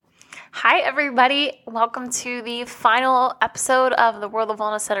Hi, everybody. Welcome to the final episode of the World of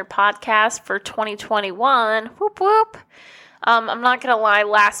Wellness Center podcast for 2021. Whoop, whoop. I'm not going to lie.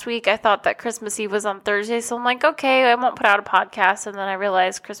 Last week, I thought that Christmas Eve was on Thursday, so I'm like, okay, I won't put out a podcast. And then I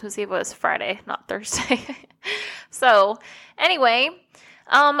realized Christmas Eve was Friday, not Thursday. So anyway,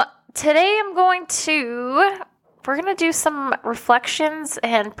 today we're going to do some reflections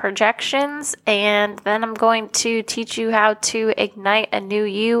and projections, and then I'm going to teach you how to ignite a new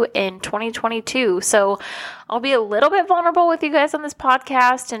you in 2022. So I'll be a little bit vulnerable with you guys on this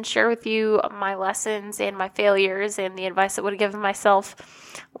podcast and share with you my lessons and my failures and the advice I would have given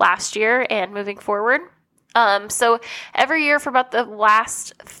myself last year and moving forward. So every year for about the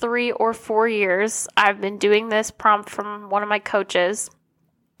last 3 or 4 years, I've been doing this prompt from one of my coaches.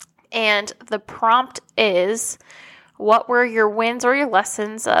 And the prompt is, what were your wins or your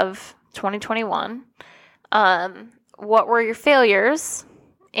lessons of 2021? What were your failures?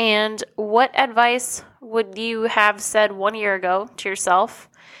 And what advice would you have said 1 year ago to yourself?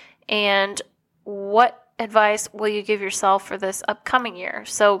 And what advice will you give yourself for this upcoming year?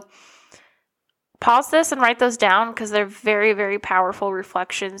 So pause this and write those down because they're very, very powerful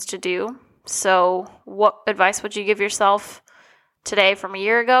reflections to do. So what advice would you give yourself today from a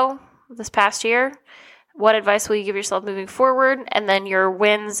year ago, this past year? What advice will you give yourself moving forward? And then your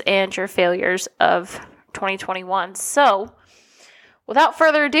wins and your failures of 2021. So without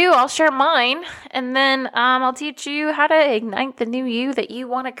further ado, I'll share mine, and then I'll teach you how to ignite the new you that you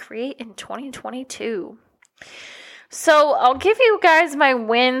want to create in 2022. So I'll give you guys my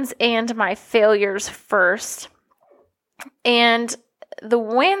wins and my failures first. And the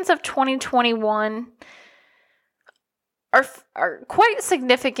wins of 2021 are quite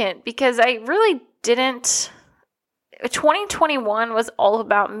significant because I really didn't. 2021 was all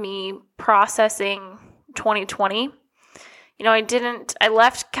about me processing 2020. I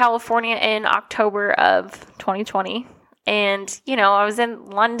left California in October of 2020. And, I was in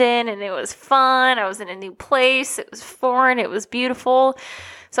London and it was fun. I was in a new place. It was foreign. It was beautiful.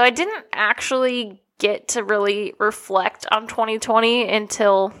 So I didn't actually get to really reflect on 2020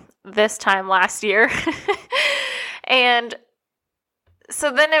 until this time last year. And so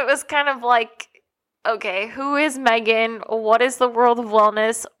then it was kind of like, okay, who is Megan? What is the World of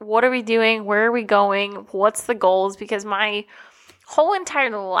Wellness? What are we doing? Where are we going? What's the goals? Because my whole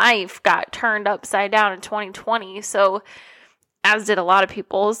entire life got turned upside down in 2020. So, as did a lot of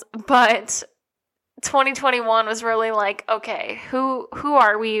people's, but 2021 was really like, okay, who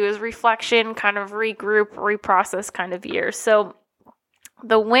are we? It was reflection, kind of regroup, reprocess kind of year. So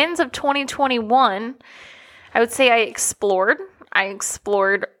the wins of 2021, I would say I explored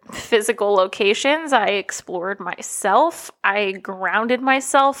physical locations. I explored myself. I grounded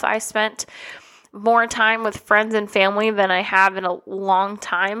myself. I spent more time with friends and family than I have in a long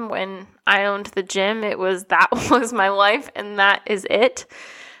time. When I owned the gym, that was my life, and that is it.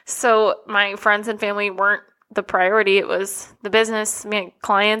 So my friends and family weren't the priority. It was the business, my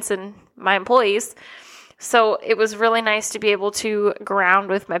clients, and my employees. So it was really nice to be able to ground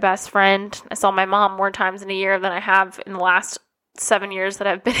with my best friend. I saw my mom more times in a year than I have in the last 7 years that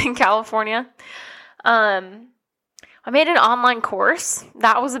I've been in California. I made an online course.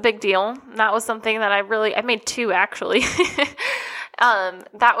 That was a big deal. That was something that I made 2 actually.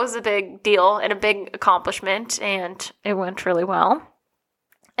 That was a big deal and a big accomplishment, and it went really well.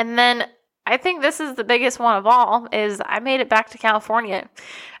 And then I think this is the biggest one of all, is I made it back to California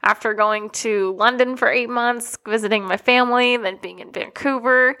after going to London for 8 months, visiting my family, then being in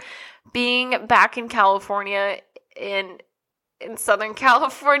Vancouver, being back in California in Southern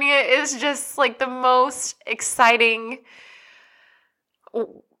California is just like the most exciting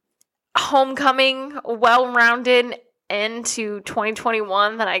homecoming, well-rounded end to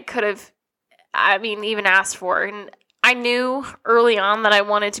 2021 that I could have, even asked for. And I knew early on that I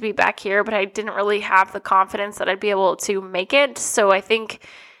wanted to be back here, but I didn't really have the confidence that I'd be able to make it. So I think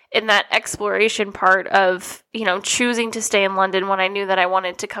in that exploration part of, choosing to stay in London when I knew that I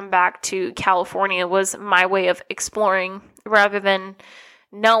wanted to come back to California was my way of exploring, rather than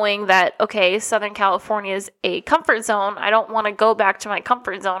knowing that, okay, Southern California is a comfort zone. I don't want to go back to my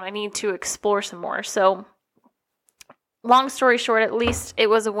comfort zone. I need to explore some more. So long story short, at least it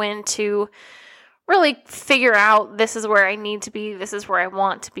was a win to really figure out, this is where I need to be, this is where I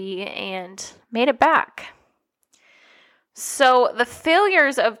want to be, and made it back. So the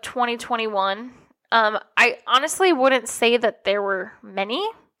failures of 2021, I honestly wouldn't say that there were many.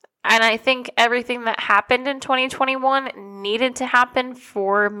 And I think everything that happened in 2021 needed to happen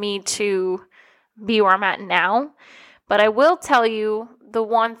for me to be where I'm at now. But I will tell you the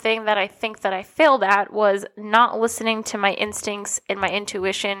one thing that I think that I failed at was not listening to my instincts and my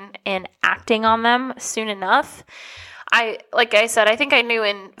intuition and acting on them soon enough. Like I said, I think I knew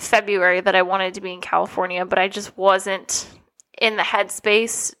in February that I wanted to be in California, but I just wasn't in the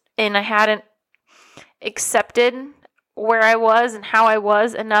headspace, and I hadn't accepted where I was and how I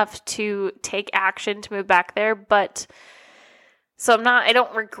was enough to take action to move back there. But so I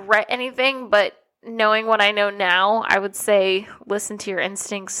don't regret anything, but knowing what I know now, I would say listen to your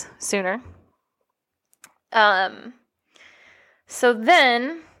instincts sooner. So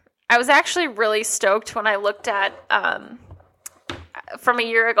then I was actually really stoked when I looked at, from a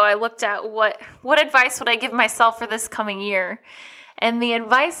year ago, I looked at what advice would I give myself for this coming year. And the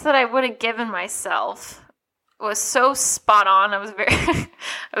advice that I would have given myself was so spot on. I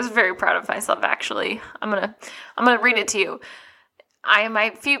was very proud of myself, actually. I'm gonna read it to you.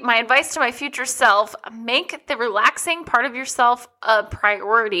 My advice to my future self: make the relaxing part of yourself a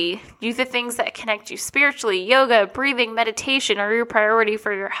priority. Do the things that connect you spiritually. Yoga, breathing, meditation are your priority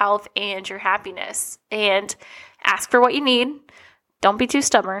for your health and your happiness. And ask for what you need. Don't be too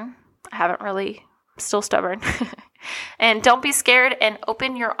stubborn. Still stubborn. And don't be scared, and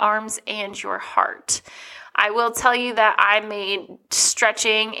open your arms and your heart. I will tell you that I made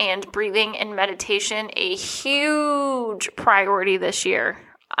stretching and breathing and meditation a huge priority this year.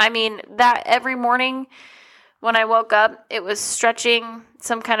 I mean, that every morning when I woke up, it was stretching,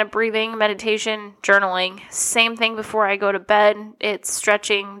 some kind of breathing, meditation, journaling. Same thing before I go to bed. It's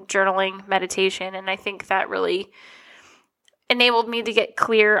stretching, journaling, meditation. And I think that really enabled me to get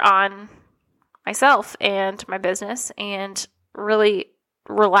clear on myself and my business and really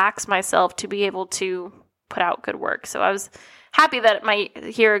relax myself to be able to put out good work. So I was happy that my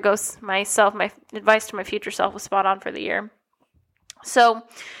advice to my future self was spot on for the year. So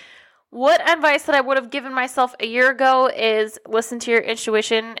what advice that I would have given myself a year ago is listen to your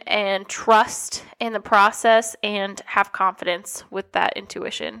intuition and trust in the process and have confidence with that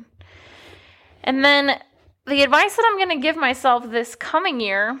intuition. And then the advice that I'm going to give myself this coming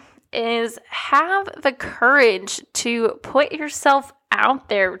year is have the courage to put yourself out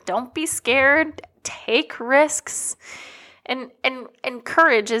there. Don't be scared. Take risks. And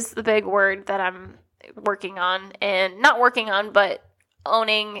courage is the big word that I'm working on, and not working on, but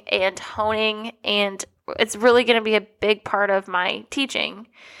owning and honing. And it's really going to be a big part of my teaching.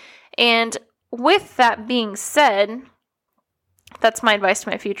 And with that being said, that's my advice to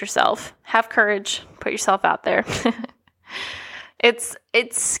my future self. Have courage. Put yourself out there. It's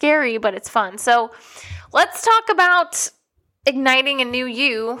scary, but it's fun. So let's talk about igniting a new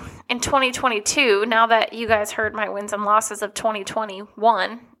you in 2022, now that you guys heard my wins and losses of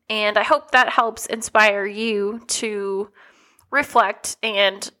 2021. And I hope that helps inspire you to reflect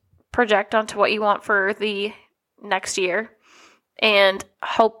and project onto what you want for the next year. And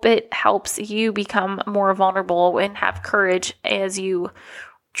hope it helps you become more vulnerable and have courage as you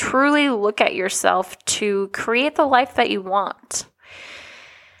truly look at yourself to create the life that you want.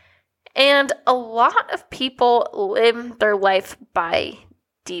 And a lot of people live their life by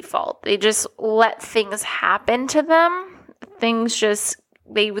default. They just let things happen to them. Things just,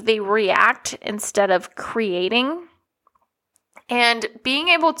 they react instead of creating. And being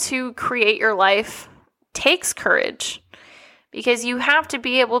able to create your life takes courage, because you have to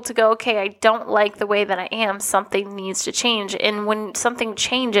be able to go, okay, I don't like the way that I am. Something needs to change. And when something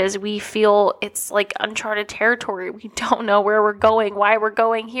changes, we feel it's like uncharted territory. We don't know where we're going, why we're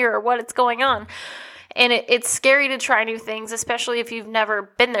going here, or what is going on. And it's scary to try new things, especially if you've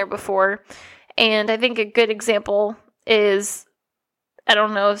never been there before. And I think a good example is, I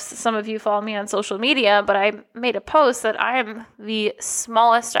don't know if some of you follow me on social media, but I made a post that I am the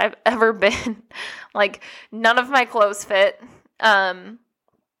smallest I've ever been. Like, none of my clothes fit. And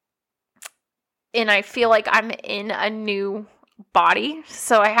I feel like I'm in a new body.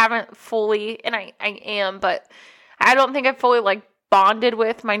 So I haven't fully, and I am, but I don't think I've fully like bonded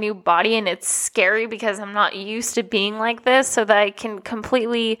with my new body. And it's scary because I'm not used to being like this, so that I can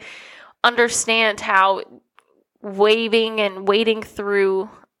completely understand how waving and wading through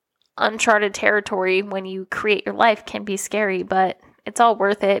uncharted territory when you create your life can be scary, but it's all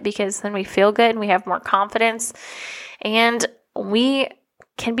worth it, because then we feel good and we have more confidence, and we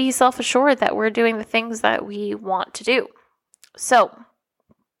can be self-assured that we're doing the things that we want to do. So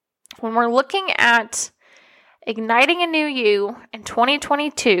when we're looking at igniting a new you in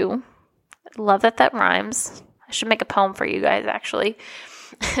 2022, I love that rhymes. I should make a poem for you guys, actually.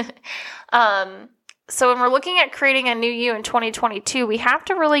 So when we're looking at creating a new you in 2022, we have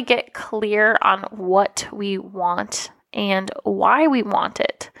to really get clear on what we want and why we want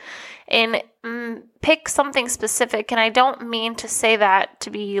it. And pick something specific. And I don't mean to say that to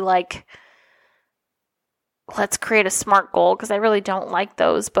be like, let's create a SMART goal, because I really don't like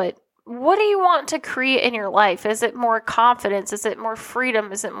those. But what do you want to create in your life? Is it more confidence? Is it more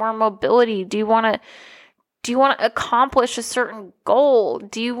freedom? Is it more mobility? Do you want to accomplish a certain goal?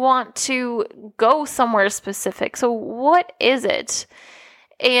 Do you want to go somewhere specific? So what is it?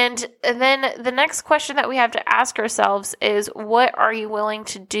 And then the next question that we have to ask ourselves is, what are you willing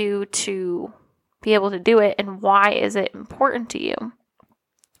to do to be able to do it? And why is it important to you?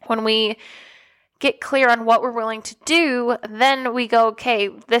 When we get clear on what we're willing to do, then we go, okay,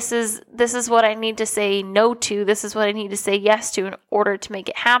 this is what I need to say no to. This is what I need to say yes to in order to make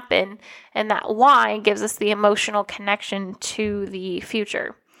it happen. And that why gives us the emotional connection to the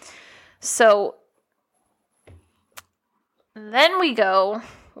future. So then we go,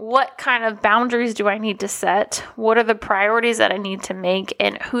 what kind of boundaries do I need to set? What are the priorities that I need to make?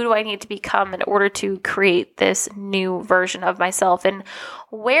 And who do I need to become in order to create this new version of myself? And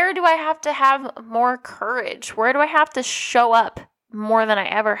where do I have more courage? Where do I have to show up more than I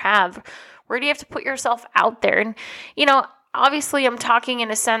ever have? Where do you have to put yourself out there? And, obviously I'm talking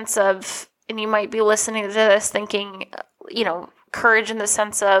in a sense of, and you might be listening to this thinking, courage in the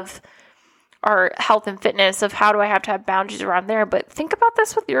sense of our health and fitness, of how do I have to have boundaries around there. But think about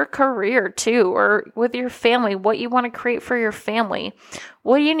this with your career too, or with your family, what you want to create for your family.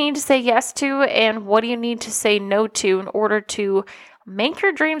 What do you need to say yes to, and what do you need to say no to in order to make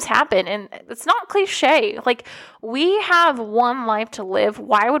your dreams happen? And it's not cliche. Like, we have one life to live.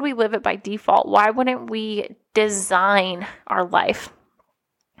 Why would we live it by default? Why wouldn't we design our life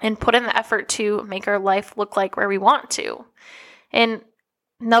and put in the effort to make our life look like where we want to? And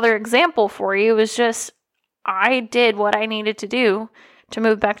another example for you is just, I did what I needed to do to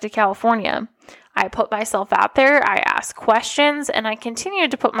move back to California. I put myself out there, I asked questions, and I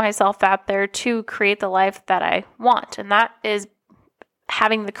continued to put myself out there to create the life that I want. And that is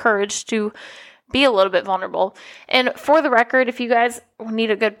having the courage to be a little bit vulnerable. And for the record, if you guys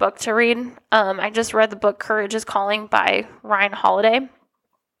need a good book to read, I just read the book Courage is Calling by Ryan Holiday.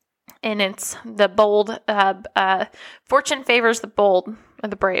 And it's the bold, fortune favors the bold or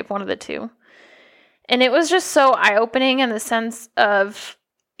the brave, one of the two. And it was just so eye-opening in the sense of,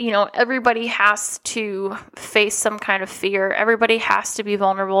 everybody has to face some kind of fear. Everybody has to be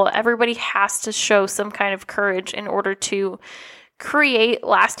vulnerable. Everybody has to show some kind of courage in order to create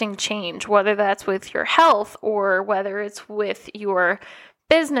lasting change, whether that's with your health or whether it's with your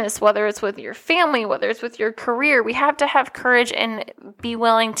business, whether it's with your family, whether it's with your career. We have to have courage and be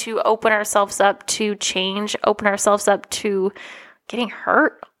willing to open ourselves up to change, open ourselves up to getting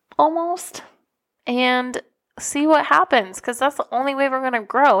hurt almost, and see what happens, because that's the only way we're going to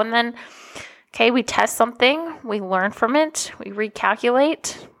grow. And then, okay, we test something, we learn from it, we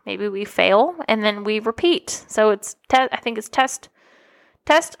recalculate, maybe we fail, and then we repeat. So it's I think it's test,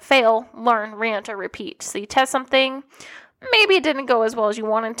 fail, learn, rant, or repeat. So you test something, maybe it didn't go as well as you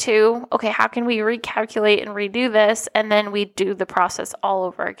wanted to. Okay, how can we recalculate and redo this? And then we do the process all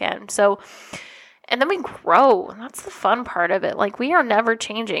over again. So, and then we grow. And that's the fun part of it. Like, we are never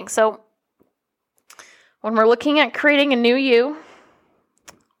changing. So when we're looking at creating a new you,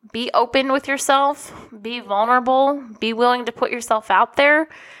 be open with yourself, be vulnerable, be willing to put yourself out there,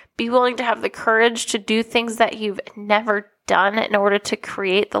 be willing to have the courage to do things that you've never done in order to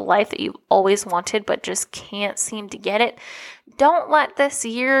create the life that you've always wanted but just can't seem to get it. Don't let this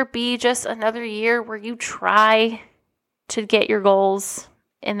year be just another year where you try to get your goals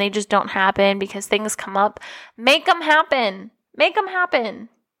and they just don't happen because things come up. Make them happen. Make them happen.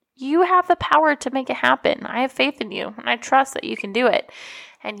 You have the power to make it happen. I have faith in you, and I trust that you can do it.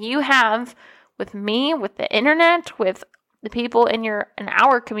 And you have, with me, with the internet, with the people in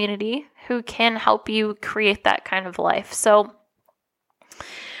our community who can help you create that kind of life. So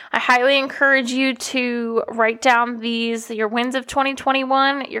I highly encourage you to write down your wins of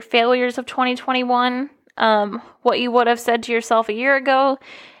 2021, your failures of 2021, what you would have said to yourself a year ago,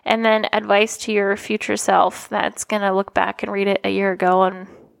 and then advice to your future self that's going to look back and read it a year ago and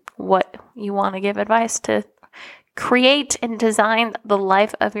what you want to give advice to create and design the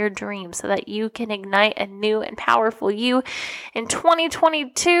life of your dreams so that you can ignite a new and powerful you in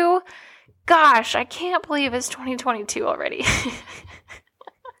 2022. Gosh, I can't believe it's 2022 already.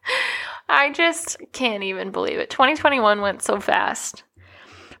 I just can't even believe it. 2021 went so fast.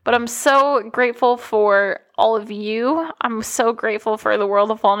 But I'm so grateful for all of you. I'm so grateful for the World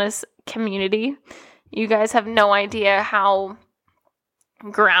of Wellness community. You guys have no idea how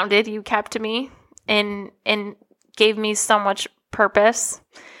grounded you kept me and gave me so much purpose.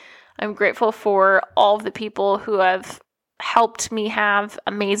 I'm grateful for all of the people who have helped me have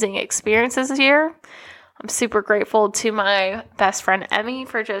amazing experiences this year. I'm super grateful to my best friend Emmy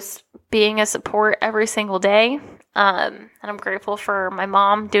for just being a support every single day. And I'm grateful for my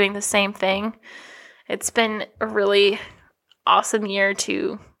mom doing the same thing. It's been a really awesome year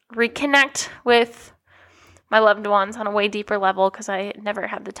to reconnect with my loved ones on a way deeper level because I never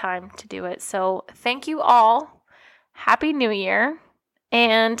had the time to do it. So thank you all. Happy New Year.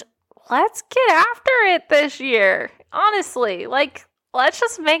 And let's get after it this year. Honestly, let's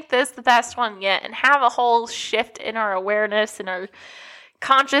just make this the best one yet and have a whole shift in our awareness and our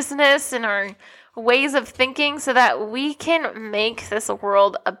consciousness and our ways of thinking so that we can make this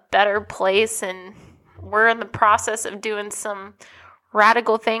world a better place. And we're in the process of doing some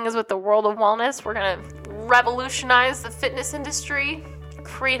radical things with the World of Wellness. We're going to revolutionize the fitness industry,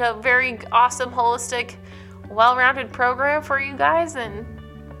 create a very awesome, holistic, well-rounded program for you guys, and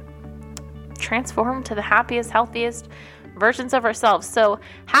transform to the happiest, healthiest versions of ourselves. So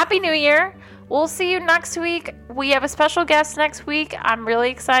Happy New Year. We'll see you next week. We have a special guest next week. I'm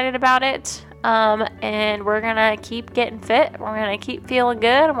really excited about it. And we're going to keep getting fit. We're going to keep feeling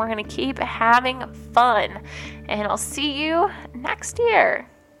good. And we're going to keep having fun. And I'll see you next year.